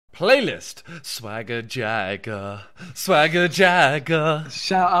Playlist. Swagger Jagger. Swagger Jagger.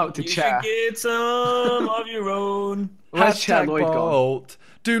 Shout out to You Chair. should get some of your own. Where's Chair Hashtag Lloyd gone? Bolt.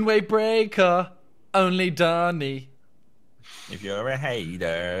 Doonway Breaker. Only Donny. If you're a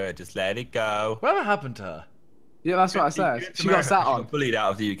hater, just let it go. Whatever happened to her? Yeah, that's what I said. She got sat She on. got bullied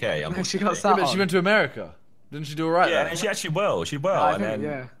out of the UK. She got Yeah, sat but she on. went to America. Didn't she do alright Yeah, there? and she actually well. She did well, I and think,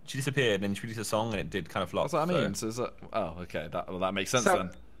 then yeah. she disappeared, and then she released a song, and it did kind of flop. That's what I mean. So is that... Oh, okay. That makes sense So-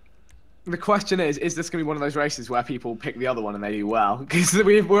 then. The question is this going to be one of those races where people pick the other one and they do well? Because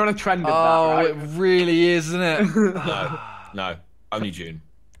we're on a trend of Oh, that, right? it really is, isn't it? No, only June.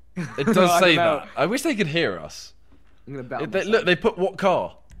 It does I say don't know. that. I wish they could hear us. I'm going to bet on Look, myself. they put what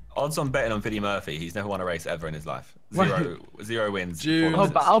car? Odds on betting on Vinnie Murphy. He's never won a race ever in his life. Zero wins. June.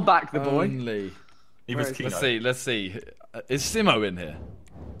 I'll back the boy. Only. He was Where Keno. Let's see. Is Simo in here?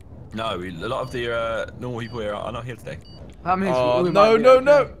 No, a lot of the normal people here are not here today. That means Oh, we no, might be no, okay.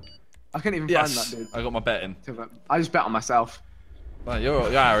 no. I couldn't even Yes. find that dude. I got my bet in. I just bet on myself. Oh, you're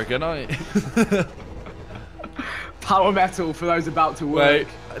arrogant, aren't you? Power metal for those about to work.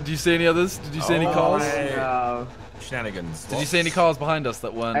 Wait, do you see any others? Did you see any Oh, cars? yeah. No. Shenanigans. Did you see any cars behind us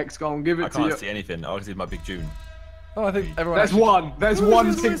that weren't? X gone, give I it to can't you. see anything. I can see my big June. Oh, I think everyone. There's actually- one. There's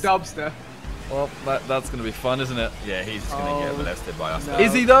one big dubster. Well, that's gonna be fun, isn't it? Yeah, he's just gonna get Oh, molested by us. no.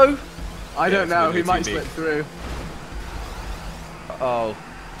 Is he though? I don't it's know. gonna He be might too slip big. through. Oh.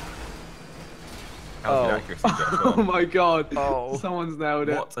 How's Oh. your accuracy, Josh? Go Oh on. my god. Oh. Someone's nailed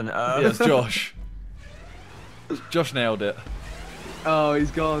it. What on Yeah, it's earth? Josh. Josh nailed it. Oh, he's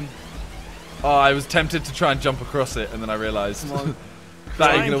gone. Oh, I was tempted to try and jump across it, and then I realised Come on.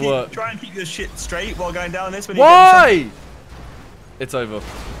 that ain't gonna work. Try and keep your shit straight while going down this. When you get Why? It's over.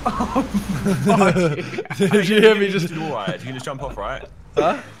 Fuck. Did you hear me just? do all right. You can just jump off, right?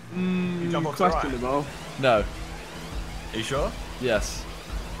 Huh? You jump off to the right. Questionable. No. Are you sure? Yes.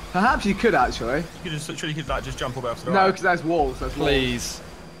 Perhaps you could actually. You could just literally like just jump all the way off to the No, right. because there's walls. There's walls. Please.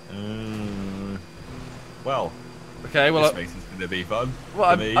 Well, Okay. Well, this race is gonna be fun.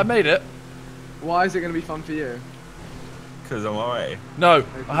 well, for me, I made it. Why is it going to be fun for you? because I'm alright. No,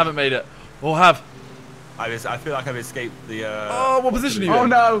 I haven't made it. Or have. I feel like I've escaped the. Oh, what position are you Oh in?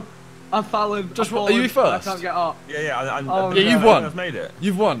 no! I've fallen. Josh, I've what- are you fallen. first? I can't get up. Yeah, I'm. Oh, Yeah, no. you've won. I've made it.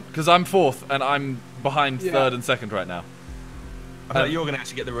 You've won because I'm fourth and I'm behind Yeah. third and second right now. I feel like you're gonna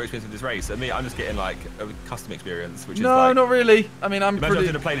actually get the real experience of this race. I mean, I'm just getting like a custom experience, which is No, like. not really. I mean, I'm Imagine I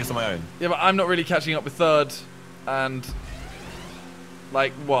pretty. did a playlist on my own. Yeah, but I'm not really catching up with third, and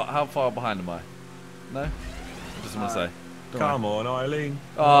like what? How far behind am I? No, I just want to say. Don't Come on, Eileen.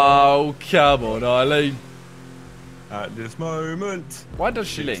 worry. Oh, come on, Eileen. At this moment, Why does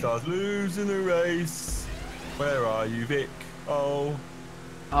she Big lean? Stars losing the race. Where are you, Vic? Oh.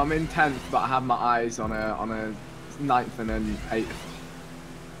 I'm in 10th, but I have my eyes on a 9th and an 8th.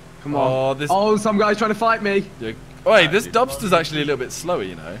 Come on. Oh, this. Oh, some guy's trying to fight me. Yeah. Oh, wait, this Dubster's actually a little bit slower,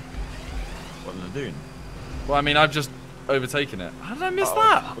 you know. What am I doing? Well, I mean, I've just overtaken it. How did I miss Oh,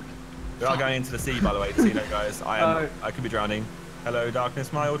 that? We are going into the sea, by the way, so you know, guys. I could be drowning. Hello,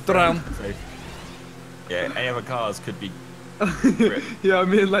 darkness, my old Drown. friend. So, yeah, any other cars could be. Yeah,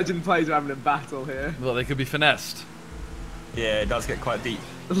 me and Legend Plays are having a battle here. Well, they could be finessed. Yeah, it does get quite deep.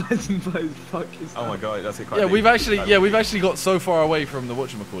 Legend Plays, fuck his. Oh my god, it does get quite Yeah, deep. we've actually got so far away from the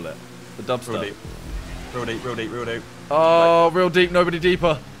whatchamacallit, the Real Dubster. deep. Real deep, real deep, real deep. Oh, real deep, nobody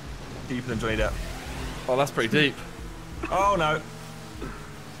deeper. Deeper than Johnny Depp. Oh, that's pretty deep. Oh no.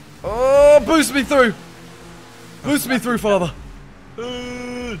 Oh, boost me through. Boost me through, father.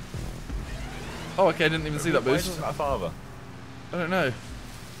 Why Oh, okay, I didn't even see that is boost. that father? I don't know.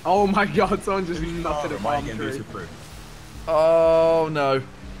 Oh my god, someone just nutted Father, a why are palm you getting tree. boosted through? Oh, no.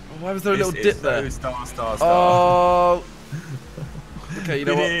 Why was there a This little is dip there? so star. Oh. Okay, you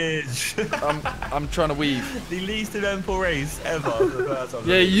know what? Finish. I'm trying to weave. The least eventful race ever. for the first time.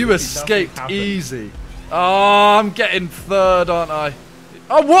 Yeah, you Nothing escaped happened. easy. Oh, I'm getting third, aren't I?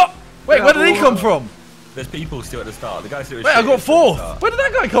 Oh, what? Wait, Yeah, where did he well, come from? There's people still at the start. The guy still. Wait, I got fourth. Where did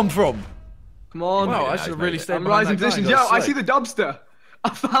that guy come from? Come on. Wow, I yeah, should have he's really made it. stayed I'm behind rising that guy and positions. got Yo, I slack. see the Dubster. I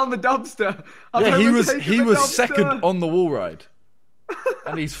found the Dubster. I've Yeah, he overtaken was the second Dubster. on the wall ride,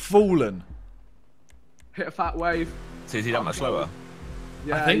 and he's fallen. Hit a fat wave. So is he that much slower?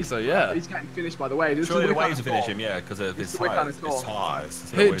 Yeah, think he's- so, yeah. He's getting finished by the way. This Surely is the what we waves will can't finish him, stop. yeah, because of his the way down size. his It's door.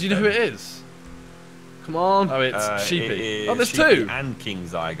 size. Who, do you know who it is? Come on. Oh, it's It Sheepy. is Oh, there's Sheepy two. And King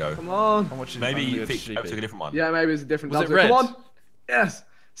Zygo. Come on. I'm watching. Maybe I'm gonna you go to picked Sheepy. took a different one. Yeah, maybe it's a different Was it Dubster. red? Come on. Yes.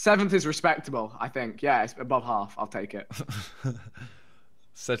 7th is respectable, I think. Yeah, it's above half. I'll take it.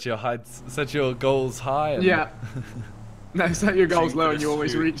 Set your goals high. And Yeah. No, set your goals Shoot low for and the- you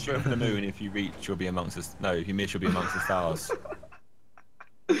always shoot- reach shoot them. for the moon. If you reach, you'll be amongst us. No, if you miss, you'll be amongst the stars.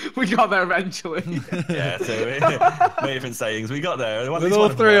 We got there eventually. Yeah, so many different sayings. We got there. With all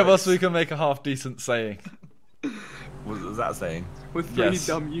three of us, we can make a half decent saying. What was that saying? With three Yes.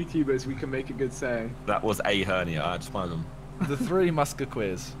 dumb YouTubers, we can make a good saying. That was a hernia. I just one of them. The three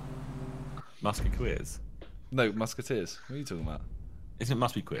musketeers. Musketeers. No, musketeers. What are you talking about? Isn't it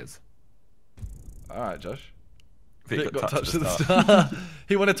must be quiz? Alright, Josh. Vic got touched to at the the start. start.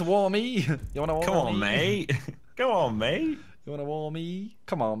 He wanted to warm me. You want to warm Come on, me? mate. Go on, mate. You want to warm me?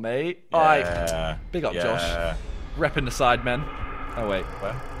 Come on, mate. Yeah. Alright. Big up, Yeah. Josh. Repping the Sidemen. Oh, wait.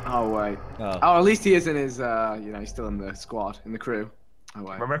 Where? Oh wait. Oh. Oh, at least he is in his. He's still in the squad, in the crew. Oh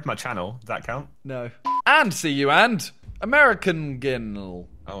wait. Remember my channel? Does that count? No. And see you, and American Ginnel.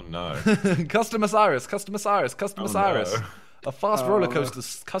 Oh no. Custom Osiris, Custom Osiris, Custom Oh, Osiris. no. A fast roller coaster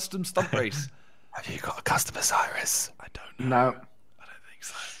custom stunt race. Have you got a custom Osiris? I don't know. No. I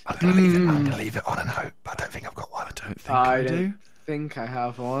don't think so. I'm gonna leave it on and hope, but I don't think I've got one. I don't think I do. don't think I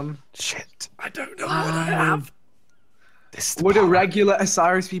have one. Shit. I don't know what I have. This is the Would a part. regular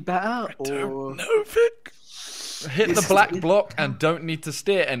Osiris be better? Or Don't know, Vic. Hit This the is black the- block and don't need to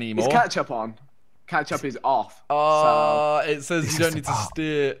steer is anymore. catch-up on? Catch-up is off. It says This you don't is need the to part.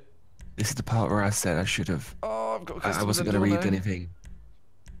 steer. This is the part where I said I should have. Oh, I've got I custom wasn't gonna read Zentorno. anything.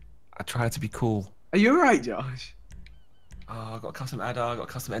 I tried to be cool. Are you alright, Josh? Oh, I got a custom adder, I got a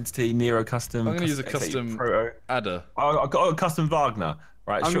custom entity, Nero custom. I'm gonna use a XAE custom proto. adder. Oh, I got a custom Wagner.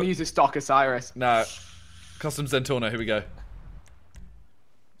 Right, I'm sure. gonna use a stock Osiris. No, custom Zentorno. Here we go.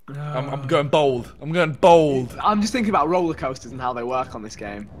 I'm going bold. I'm going bold. I'm just thinking about roller coasters and how they work on this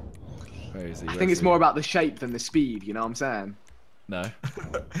game. Where is he? I think it's more about the shape than the speed. You know what I'm saying? No.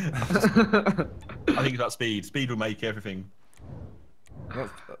 I think it's about speed. Speed will make everything.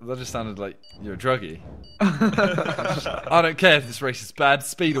 That just sounded like you're a druggie. I don't care if this race is bad.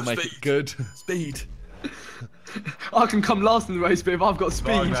 Speed will make it Speed. good. Speed. I can come last in the race, but if I've got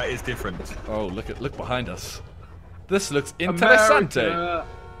speed, Wagner is different. Oh, look behind us. This looks interessante. America,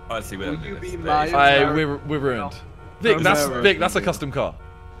 Oh, let's see where Will you be this my- is. We're ruined. Vic, America. that's a custom car.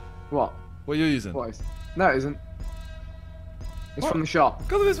 What? What are you using? What is? No, it isn't. It's What? from the shop.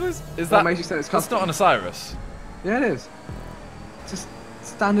 God, is What that? makes you say it's That's custom? not an Osiris. Yeah, it is. It's a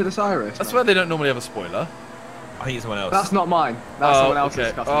standard Osiris. That's man. where they don't normally have a spoiler. I think it's someone else. That's not mine. That's someone else's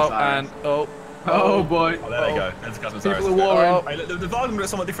okay. custom Oh, Osiris. and Oh boy. Oh, there they go. There's a custom People Osiris. are warring. Oh. Hey, look, the Wagner looks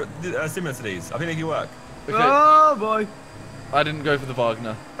somewhat different, similar to these. I think they can work. Okay. Oh boy. I didn't go for the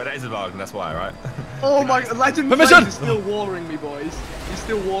Wagner. But that is a Wagner, that's why, right? Oh my. Legend Permission! Blaze is still warring me, boys. He's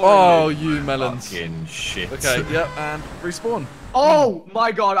still warring Oh, me. you melons. Fucking shit. Okay, yep, and respawn. Oh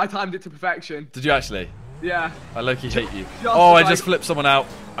my god, I timed it to perfection. Did you actually? Yeah. I low-key hate you. Just Oh, I like- just flipped someone out.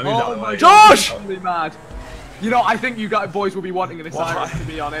 I mean, Oh that my way. god. Josh! I'm totally mad. You know, I think you guys boys will be wanting an Osiris, Why? to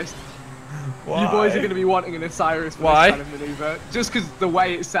be honest. Why? You boys are going to be wanting an Osiris for Why? this kind of maneuver. Just because the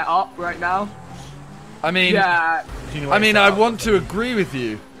way it's set up right now. I mean, Yeah. Do you know I what mean, it's I up? want to agree with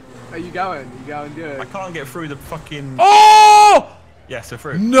you. Are you going? You going good? I can't get through the fucking. Oh Yeah, so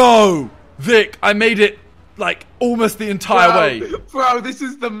through. no, Vic! I made it like almost the entire way. Bro, this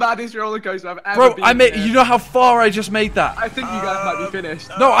is the maddest roller coaster I've ever Bro, been I made. in. You know how far I just made that? I think you guys might be finished.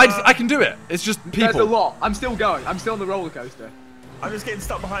 No, I can do it. It's just There's a people. lot. I'm still going. I'm still on the roller coaster. I'm just getting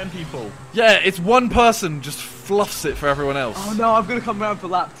stuck behind people. Yeah, it's one person just fluffs it for everyone else. Oh no, I'm going to come around for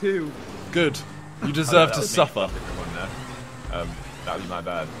lap 2. Good. You deserve That to was me. suffer. Everyone there. That was my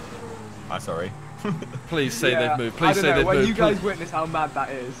bad. I'm sorry. Please say Yeah, they've moved. I Please don't say know, they've when moved. you guys witness how mad that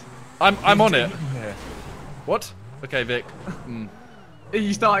is. I'm on it. Yeah. What? Okay, Vic. Are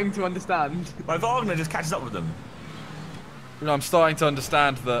you starting to understand? My Wagner just catches up with them. You know, I'm starting to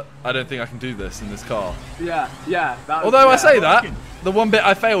understand that I don't think I can do this in this car. Yeah, yeah. That Although I yeah. say that, working. the one bit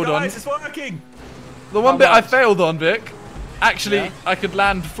I failed on, Guys, it's working. the one How bit I much? failed on, Vic, actually Yeah. I could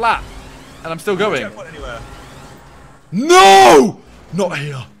land flat, and I'm still going. Checkpoint anywhere. No! Not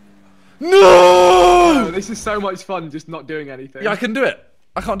here. Oh, No! this is so much fun just not doing anything. Yeah, I can do it.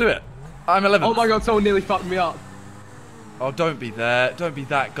 I can't do it. I'm 11. Oh my god, someone nearly fucked me up. Oh, don't be there. Don't be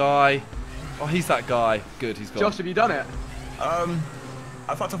that guy. Oh, he's that guy. Good, he's gone. Josh, have you done it?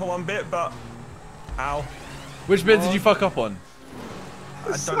 I fucked up on one bit, but ow. Which bit did you fuck up on? I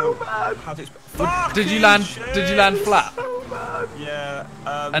don't so know bad. how to explain. Did you land? Did you land flat? So bad. Yeah.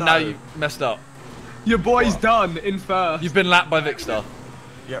 And now you messed up. Your boy's done in first. You've been lapped by Vicstar.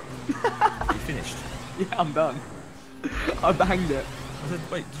 Yep. You finished. Yeah, I'm done. I banged it. I said,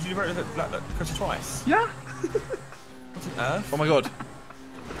 wait, did you write that question twice? Yeah. What on earth? Oh my god.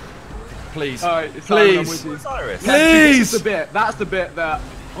 Please. Alright, Simon, I'm Please. with you. Cyrus. Please. This is the bit. That's the bit that.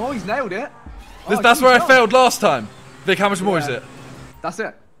 Oh, he's nailed it. Oh, That's he's where I done. failed last time. Vic, how much more is Yeah. it? That's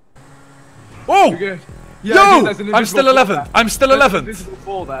it. Whoa! You're good. Yeah, Yo! dude, there's an I'm still invisible 11th. four I'm still there. There's an 11th. invisible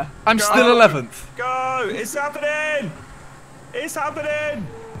four there. I'm Go. still 11th. Go! It's happening! It's happening!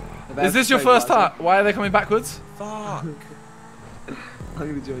 Is this your first time? Why are they coming backwards? Fuck. I'm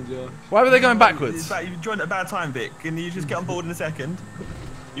gonna join Josh. Why were they going backwards? You joined at a bad time, Vic. Can you just get on board in a second?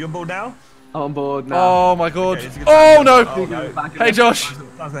 You on board now? I'm on board now. Oh my god. Okay, it's a good Oh time. no. Oh, no. Hey Josh.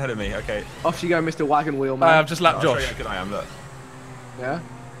 Sounds ahead of me. Okay. Off you go, Mr. Wagon Wheel, man. I've just lapped I'll show you Josh. how good I am. Look. Yeah?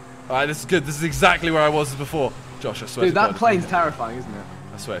 Alright, this is good. This is exactly where I was before. Josh, I swear Dude, to God, that plane's terrifying, isn't it?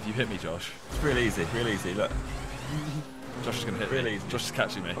 I swear, if you hit me, Josh. It's real easy. Real easy. Look. Josh is gonna hit Really me. easy. Josh is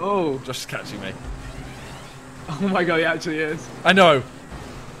catching me. Oh. Josh is catching me. Oh my god, he actually is. I know.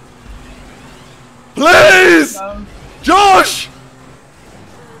 Please! Josh!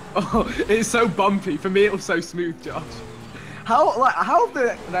 Oh, it's so bumpy. For me, it was so smooth, Josh. How have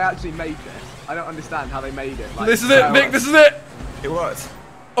they actually made this? I don't understand how they made it. Like, This is it, Vic, this is it! It worked.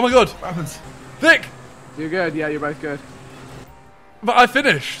 Oh my god. What happens? Vic! You're good, yeah, you're both good. But I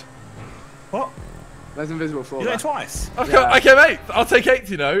finished. What? There's invisible floor You did there. it twice. I came 8th. I'll take 8th,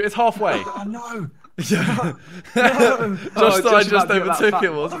 you know. It's halfway. Oh no. Yeah. Oh, Josh thought I Josh just about to get that overtook fat-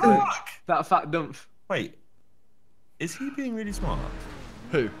 it, wasn't it? Fuck. That fat dump. Wait. Is he being really smart?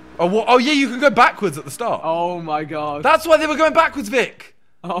 Who? Oh, what? Oh yeah, you can go backwards at the start. Oh my god. That's why they were going backwards, Vic.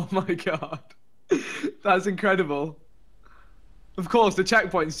 Oh my god. That's incredible. Of course, the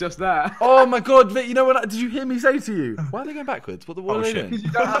checkpoint's just there. Oh my god, Vic, you know what? Did you hear me say to you? Why are they going backwards? What Oh, are they shit. doing?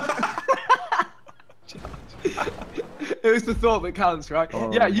 You don't have... It was the thought that counts, right?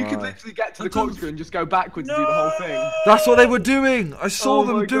 Oh yeah, you could my. literally get to the corkscrew and just go backwards and do the whole thing. That's what they were doing. I saw Oh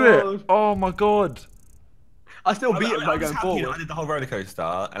them my do God. it. Oh my god. I still beat him by I'm going just happy that forward. I did the whole roller coaster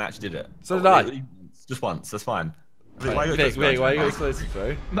and actually did it. So did I. Just once. That's fine. Vic, why are you going explosive,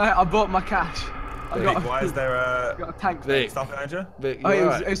 bro? Mate, I bought my cash. I Vic, got, why is there got a tank. Vic. staff manager? Vic, Oh, you it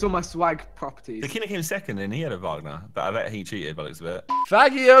was, alright? it's all my swag properties. The Kina came second and he had a Wagner, but I bet he cheated by the looks of it.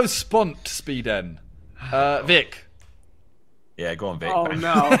 Fagio Spont Speeden. Vic. Yeah, go on, Vic. Oh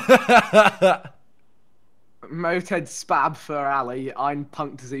no. Moted Spab für Ali, ein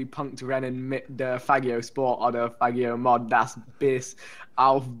Punkt Sie Punkt Rennen mit der Fagio Sport oder Fagio Mod das bis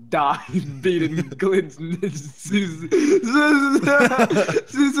auf dein Bieden glitz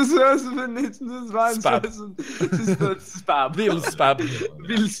Spab. Will Spab.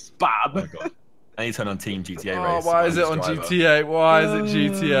 Will Spab. I need to turn on Team GTA Oh, race. why is it I'm on the driver. GTA? Why is it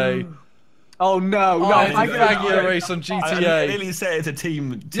GTA? Oh no, no, Oh, I Fagio race on I GTA. nearly said it's a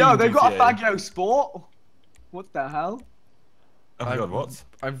team Yo, they've got a GTA. Fagio Sport. What the hell? Oh my god, what?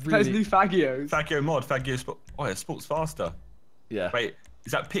 I There's really. new Fagios. Fagio mod, Fagio Sport. Oh yeah, Sport's faster. Yeah. Wait,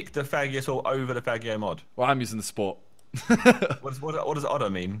 is that pick the Fagio Sport over the Fagio mod? Well, I'm using the sport. What does Otter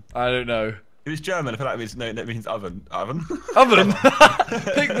mean? I don't know. If it's German, I feel like it means, no, that means oven. Oven? Oven.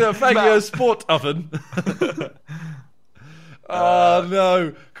 Pick the Fagio Sport oven. Oh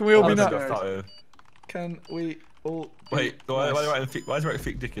no! Can we all be Oh, nice? no. Can we all? Wait, why is there a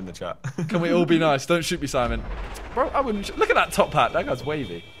thick dick in the chat? Can we all be nice? Don't shoot me, Simon. Bro, I wouldn't. Look at that top hat. That guy's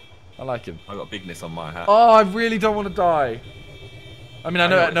wavy. I like him. I got bigness on my hat. Oh, I really don't want to die. I mean, I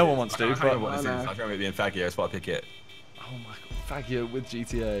know no one wants to, I but. don't know what this is. I I know. remember it being Fagio, that's why I pick it. Oh my god, Fagio with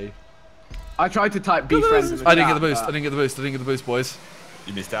GTA. I tried to type be friends in the I didn't chat, get the boost. but- I didn't get the boost. I didn't get the boost, boys.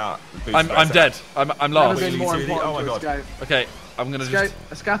 You missed out. The boost I'm race dead. out. I'm Never last. been more Really? important Oh my to God. escape. Okay, I'm gonna Escape,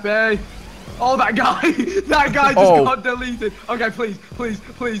 just. escape. Oh, that guy! That guy just Oh. got deleted. Okay, please, please,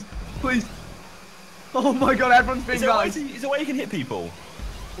 please, please. Oh my god, everyone's being Is there, a way nice. is there a way you can hit people?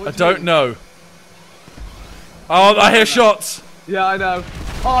 What I do you don't mean? know. Oh, I hear shots. Yeah, I know.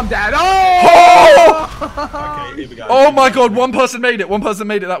 Oh, I'm dead. Oh! Oh! Okay, here we go. Oh my god, one person made it. One person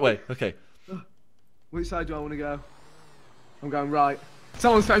made it that way. Okay. Which side do I want to go? I'm going right.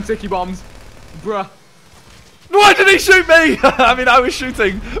 Someone's throwing sticky bombs. Bruh. Why did he shoot me? I mean, I was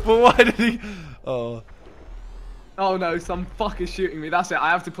shooting, but why did he? Oh. Oh no, some fuck is shooting me. That's it. I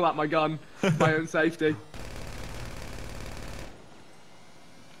have to pull out my gun for my own safety.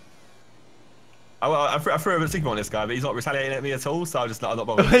 I threw a sticky on this guy, but he's not retaliating at me at all, so I'm not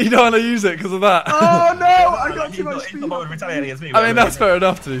bothered. You don't want to use it because of that. Oh no! I got He's too much not speed. bothered retaliating against me. I mean, that's fair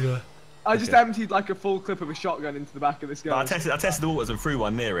enough to. I just emptied like a full clip of a shotgun into the back of this But guy. I tested the waters and threw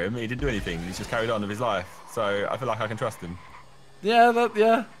one near him. He didn't do anything. He's just carried on with his life. So I feel like I can trust him. Yeah,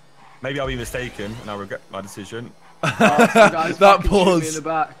 yeah. Maybe I'll be mistaken and I'll regret my decision. Oh, some guys That fucking shoot me pause. in the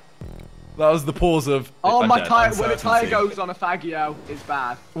back. That was the pause of. Oh, I'm my dead. tire! When a tire Uncertainty. goes on a Fagio, it's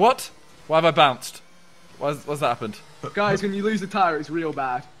bad. What? Why have I bounced? What's that happened? Guys, when you lose the tire, it's real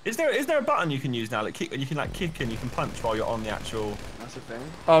bad. Is there a button you can use now? Like kick, you can like kick and you can punch while you're on the actual. That's the thing.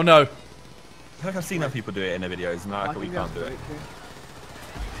 Oh no. I feel like I've seen other people do it in their videos, and like we can can't go do it. for yeah.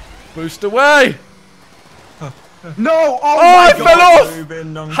 Boost away! No! Oh, I my fell God. off!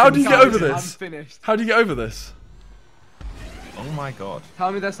 Ruben, How do you get over I'm this? finished. How do you get over this? Oh my god.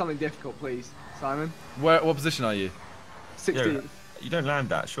 Tell me there's something difficult, please, Simon. What position are you? 16th. You don't land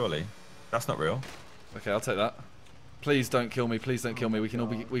that, surely. That's not real. Okay, I'll take that. Please don't kill me. Please don't kill me. We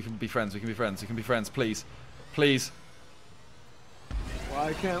can be friends. We can be friends. We can be friends. Please. Please.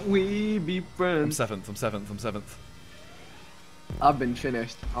 Why can't we be I'm friends? 7th. I'm 7th. I'm 7th. I've been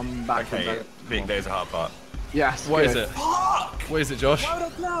finished. I'm back. Okay, I think there's a hard part. Yes. What is good. it? Fuck! What is it, Josh? Why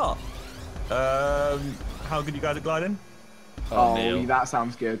would I not? How good you guys at gliding? Oh, Oh, Neil. that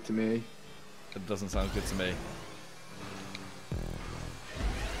sounds good to me. It doesn't sound good to me.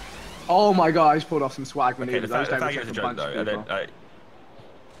 Oh my god, I just pulled off some swag Okay, maneuvers. the I just fact overtook is a a joke bunch though. of people.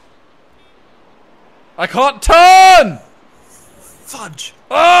 I can't turn! Fudge!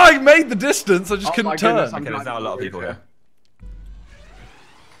 Oh, I made the distance. I just Oh couldn't my turn. goodness, I'm Okay, there's now a lot of people here.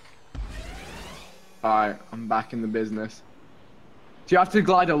 Alright, I'm back in the business. Do you have to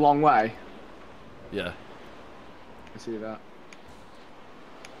glide a long way? Yeah. I see that.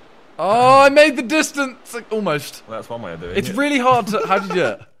 Oh, I made the distance. Like, almost. Well, that's one way of doing It's it. really hard to. How did you do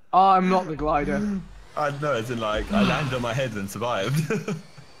it? Oh, I'm not the glider. I know, as in like, I landed on my head and survived.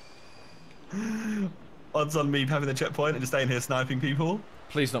 Odds on me having the checkpoint and just staying here sniping people.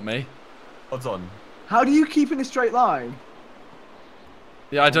 Please, not me. Odds on. How do you keep in a straight line?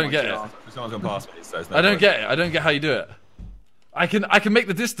 Yeah, I Oh don't my get God. it. Someone's gone past me, so it's no I don't point. get it. I don't get how you do it. I can make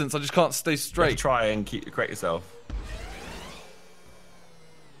the distance. I just can't stay You have to straight. try and correct yourself.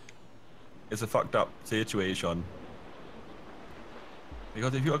 It's a fucked up situation.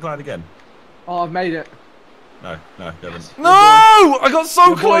 Because if you got to glide again. Oh, I've made it. No, you haven't. No, I got so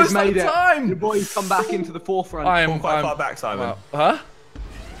Your boys close that made it. Your time. boys come back into the forefront. I Pull am quite I'm- far back, Simon. Wow. Huh?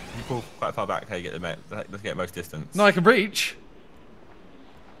 If you pull quite far back, how you get let's get most distance. No, I can reach.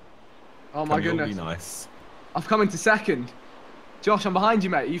 Oh my You'll be goodness. nice. I've come into second. Josh, I'm behind you,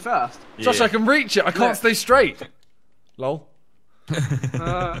 mate. Are you first? Josh, Yeah. I can reach it. I can't Yeah. stay straight. Lol.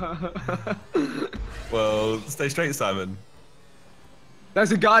 Well, stay straight, Simon.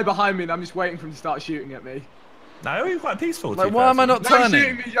 There's a guy behind me and I'm just waiting for him to start shooting at me. No, you're quite peaceful. Like, why am I not No shooting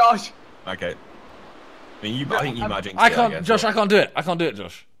turning? me, Josh! Okay. I mean, I think you magic. I can't, Josh. I can't do it. I can't do it,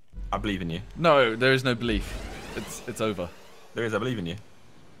 Josh. I believe in you. No, there is no belief. It's over. There is. I believe in you.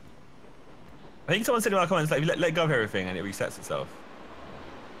 I think someone said in my comments, like, let go of everything and it resets itself.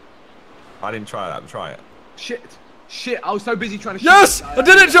 I didn't try that. Try it. Shit. Shit, I was so busy trying to shoot Yes, this guy. I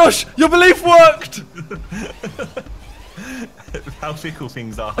did it, Josh. Your belief worked. How fickle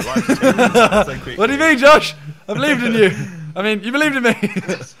things are. Life changes so quickly. What do you mean, Josh? I believed in you. I mean, you believed in me.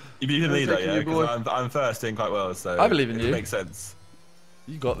 You believe in me though, Taking yeah? you, boy. Because I'm first, doing quite well, so I believe in it you. makes sense.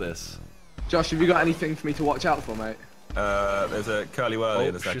 You got this. Josh, have you got anything for me to watch out for, mate? There's a curly whirly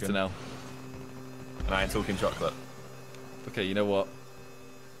in Oh, a shit second, now. and I ain't talking chocolate. Okay, you know what?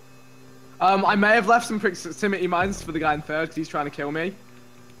 I may have left some proximity mines for the guy in third because he's trying to kill me.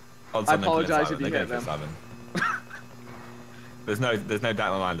 Odds I on they're killing apologise Simon. if you They're hit gonna kill them. Simon. There's no doubt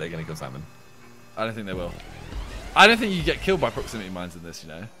in my mind they're gonna kill Simon. I don't think they will. I don't think you get killed by proximity mines in this, you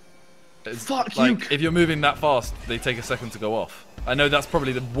know. It's Fuck like, you. if you're moving that fast, they take a second to go off. I know that's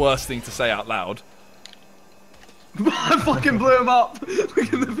probably the worst thing to say out loud. I fucking blew him up. Look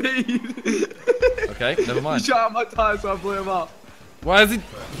at the feed. Okay, never He mind. shot out my tire, so I blew him up. Why is he?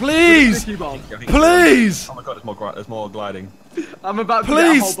 Please! Sticky bomb. I think- Please! Oh my god, there's more gliding. I'm about to get a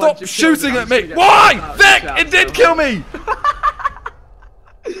Please whole stop bunch of kills shooting and at I'm me! just gonna get Why? out of Vic, chat, it did so- kill me!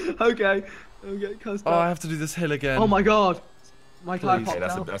 Okay. Okay, cussed Oh, I out. have to do this hill again. Oh my god. My tire Please. popped Okay,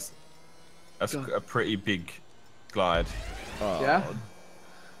 out. that's God. a pretty big glide. Oh, Yeah?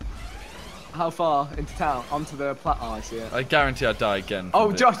 How far into town? Onto the plat. Oh, I see it. I guarantee I'd die again. from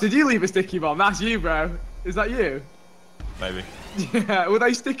Oh, this. Josh, did you leave a sticky bomb? That's you, bro. Is that you? Maybe. Yeah. Were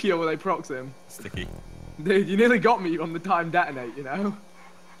they sticky or were they proxim? Sticky. Dude, you nearly got me on the time detonate, you know?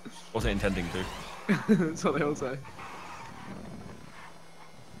 Wasn't intending to. That's what they all say.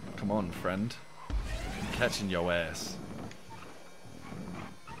 Come on, friend. I'm catching your ass.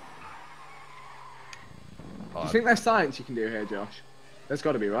 Do you think there's science you can do here, Josh? There's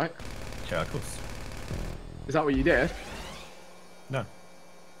got to be, right? Yeah, of course. Is that what you did? No.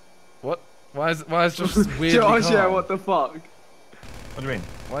 What? Why is Josh weirdly Josh, calm? yeah, what the fuck? What do you mean?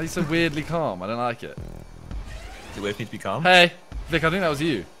 Why are you so weirdly calm? I don't like it. Is it weird for me to be calm? Hey, Vic, I think that was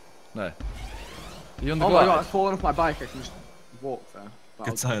you. No. Are you on the Oh glide? my god, I've fallen off my bike. I can just walk there. But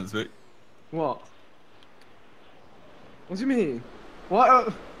Good I'll- science, Vic. What? What do you mean?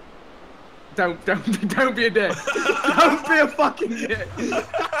 What? Don't be a dick. Don't be a fucking dick.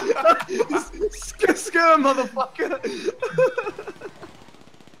 Scare, motherfucker.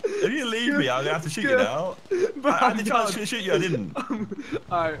 If you leave me, I'm gonna have to shoot you now. I did try to shoot you, I didn't.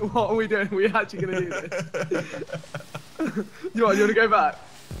 Alright, what are we doing? Are we actually gonna do this? You wanna go back?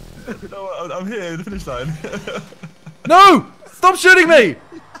 No, I'm here at the finish line. No! Stop shooting me!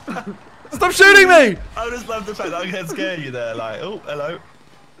 Stop shooting me! I just love the fact that I can scare you there. Like, oh, hello.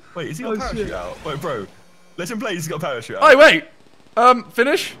 Wait, has he got a parachute shit. out? Wait, bro. Let him play. He's got a parachute out. Oh, wait.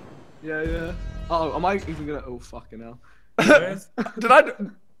 Finish? Yeah. Oh, am I even gonna? Oh, fucking hell. Did I?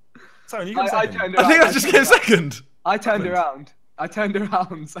 Sorry, you got second. turned I around. think I just came second. I turned around.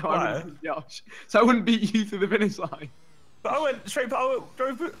 So Why? I wouldn't beat Josh. So I wouldn't beat you to the finish line. But I went straight.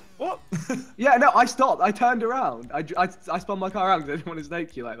 Drove. What? Yeah, no, I stopped. I turned around. I spun my car around because I didn't want to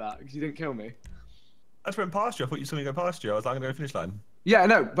snake you like that because you didn't kill me. I just went past you. I thought you saw me go past you. I was like, I'm gonna go finish line. Yeah,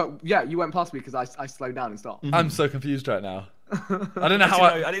 no, but yeah, you went past me because I slowed down and stopped. I'm so confused right now. I don't know how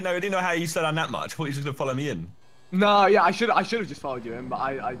I didn't know how you slowed down that much. I thought you were just gonna follow me in. No, yeah, I should have just followed you in, but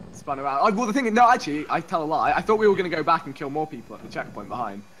I spun around. Well, the thing is, no, actually, I tell a lie. I thought we were gonna go back and kill more people at the checkpoint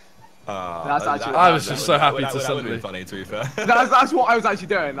behind. That's actually. I was just so happy to That would suddenly. be funny, to be fair. That's what I was actually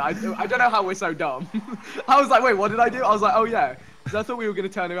doing. I don't know how we're so dumb. I was like, wait, what did I do? I was like, oh yeah, because I thought we were gonna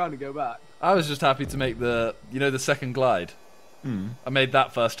turn around and go back. I was just happy to make the second glide. I made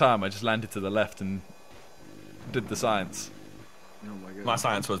that first time. I just landed to the left and did the science. Oh my god. My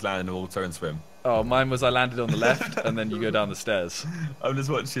science was land in the water and swim. Oh, mine was I landed on the left and then you go down the stairs. I'm just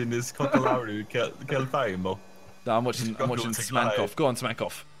watching this Cockalaru kill fame. No, I'm watching Got to Smankoff. glide. Go on,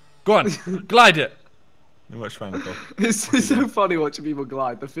 Smankoff. Go on, glide it. You watch Franco. It's so funny watching people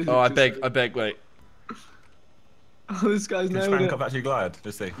glide. The physics. Oh, I is so- beg, wait. Oh, this guy's Can nailed it. Franco actually glide?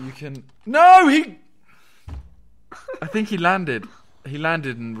 Just see. You can. No, he. I think he landed. He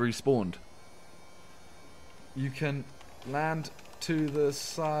landed and respawned. You can land to the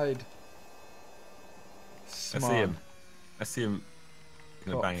side. I see him. I see him. He's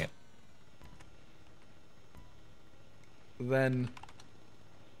gonna What? bang it. Then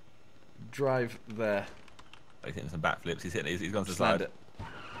drive there. He's hitting some backflips. He's gone to the Just land slide. it.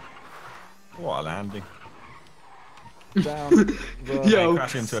 What a landing. Down the Yo.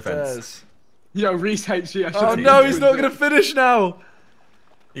 Crash into a fence. stairs. Yo, Reese hates you. I Oh should've no, used he's it. not gonna finish now.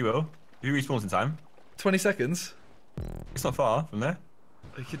 He will. He respawns in time. 20 seconds. It's not far from there.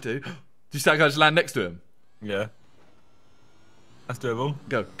 He could do. Do you see that guy just land next to him? Yeah. That's doable.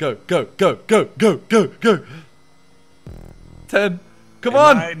 Go, go, go, go, go, go, go, go. 10. Come It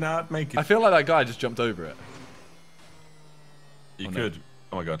on. might not make it. I feel like that guy just jumped over it. You Oh, no. could.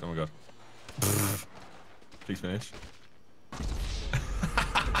 Oh my god. Oh my god. Please finish.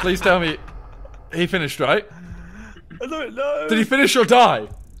 Please tell me he finished, right? I don't know. Did he finish or die?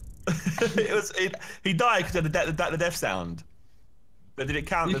 He died because of the death sound. But did it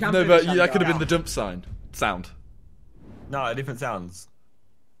count? You The, can't- No, but finish that and could have go been the jump sound. no, different sounds.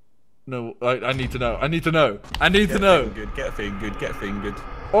 No, I need to know. I need to know. I need to know. Good. Get fingered. Get fingered.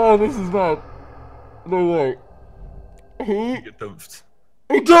 Oh, this is bad. No way. Get dumped.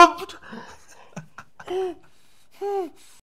 He jumped.